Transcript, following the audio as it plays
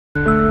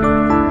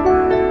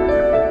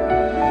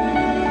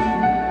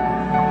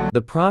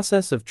The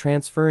process of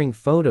transferring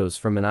photos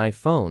from an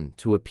iPhone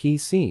to a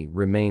PC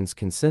remains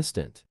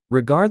consistent,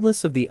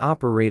 regardless of the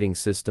operating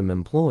system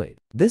employed.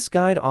 This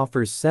guide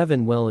offers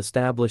 7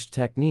 well-established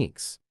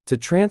techniques to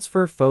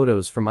transfer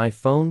photos from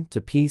iPhone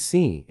to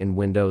PC in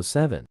Windows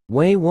 7.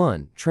 Way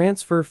 1.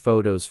 Transfer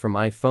photos from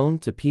iPhone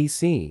to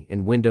PC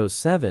in Windows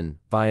 7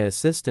 via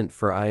Assistant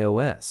for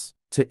iOS.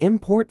 To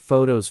import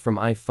photos from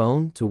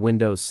iPhone to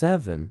Windows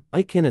 7,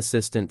 Icon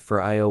Assistant for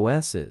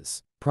iOS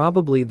is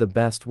probably the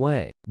best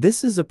way.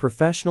 This is a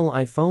professional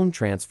iPhone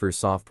transfer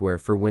software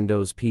for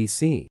Windows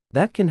PC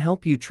that can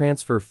help you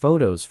transfer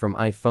photos from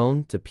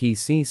iPhone to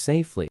PC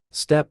safely.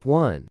 Step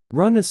 1.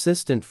 Run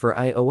Assistant for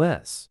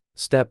iOS.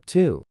 Step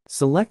 2.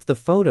 Select the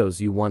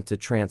photos you want to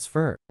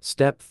transfer.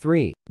 Step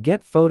 3.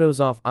 Get photos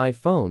off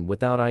iPhone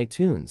without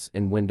iTunes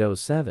in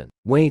Windows 7.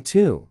 Way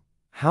 2.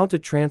 How to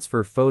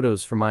transfer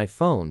photos from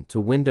iPhone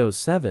to Windows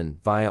 7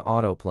 via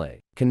AutoPlay.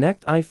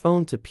 Connect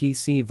iPhone to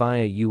PC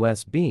via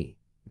USB.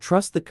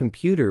 Trust the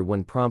computer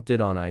when prompted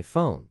on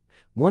iPhone.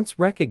 Once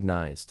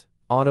recognized,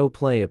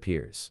 AutoPlay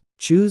appears.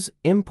 Choose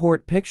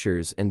Import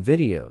Pictures and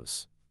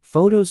Videos.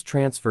 Photos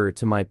transfer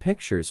to My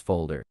Pictures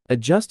folder.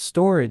 Adjust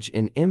storage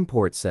in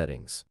Import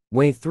Settings.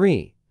 Way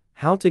 3.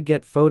 How to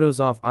get photos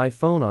off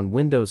iPhone on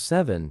Windows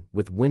 7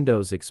 with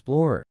Windows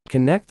Explorer.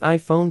 Connect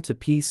iPhone to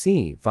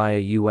PC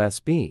via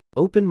USB.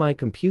 Open My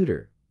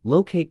Computer.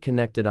 Locate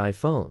connected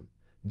iPhone.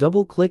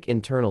 Double-click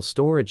internal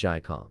storage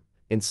icon.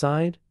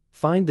 Inside,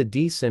 find the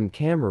DSIM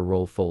camera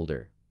roll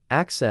folder.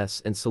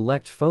 Access and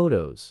select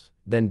photos,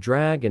 then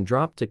drag and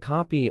drop to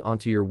copy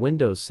onto your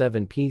Windows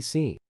 7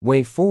 PC.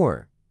 Way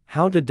 4.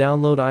 How to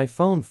download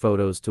iPhone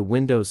photos to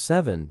Windows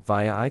 7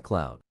 via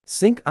iCloud.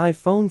 Sync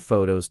iPhone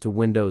photos to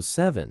Windows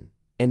 7.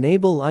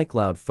 Enable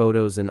iCloud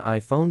photos in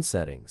iPhone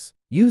settings.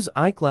 Use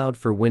iCloud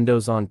for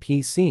Windows on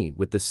PC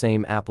with the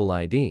same Apple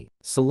ID.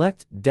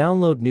 Select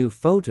Download New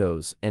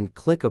Photos and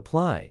click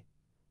Apply.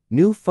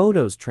 New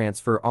photos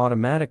transfer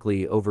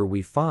automatically over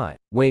Wi-Fi.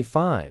 Way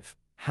 5.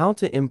 How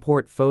to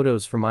import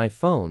photos from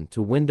iPhone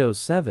to Windows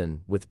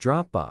 7 with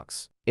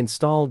Dropbox.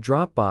 Install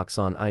Dropbox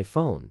on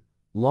iPhone.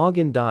 Log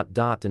in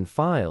in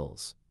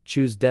Files.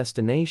 Choose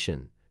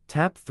Destination.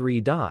 Tap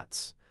 3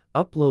 dots.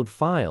 Upload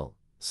file.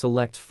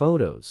 Select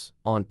Photos.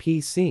 On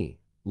PC,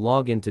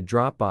 log into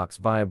Dropbox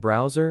via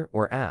browser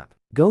or app.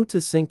 Go to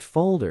Synced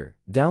folder.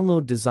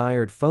 Download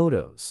desired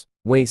photos.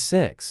 Way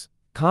 6.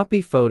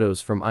 Copy photos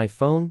from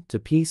iPhone to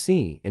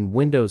PC in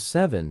Windows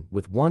 7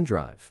 with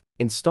OneDrive.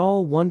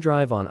 Install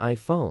OneDrive on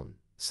iPhone.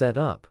 Set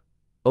up.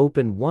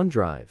 Open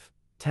OneDrive.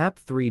 Tap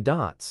 3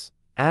 dots.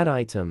 Add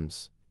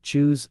items.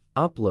 Choose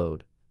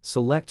Upload.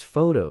 Select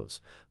Photos.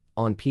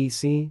 On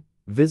PC,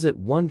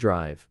 visit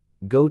OneDrive.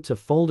 Go to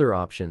Folder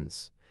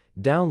Options.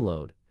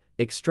 Download.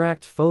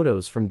 Extract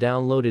photos from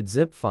downloaded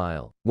zip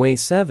file. Way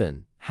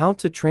 7. How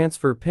to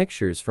transfer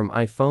pictures from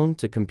iPhone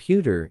to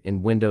computer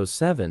in Windows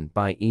 7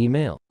 by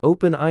email.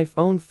 Open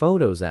iPhone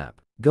Photos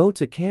app. Go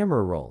to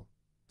Camera Roll.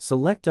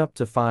 Select up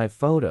to 5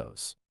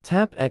 photos.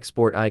 Tap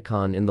Export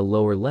icon in the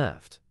lower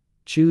left.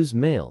 Choose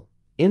Mail.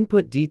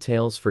 Input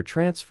details for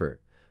transfer.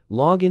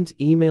 Log into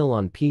email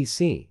on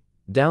PC.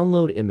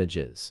 Download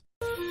images.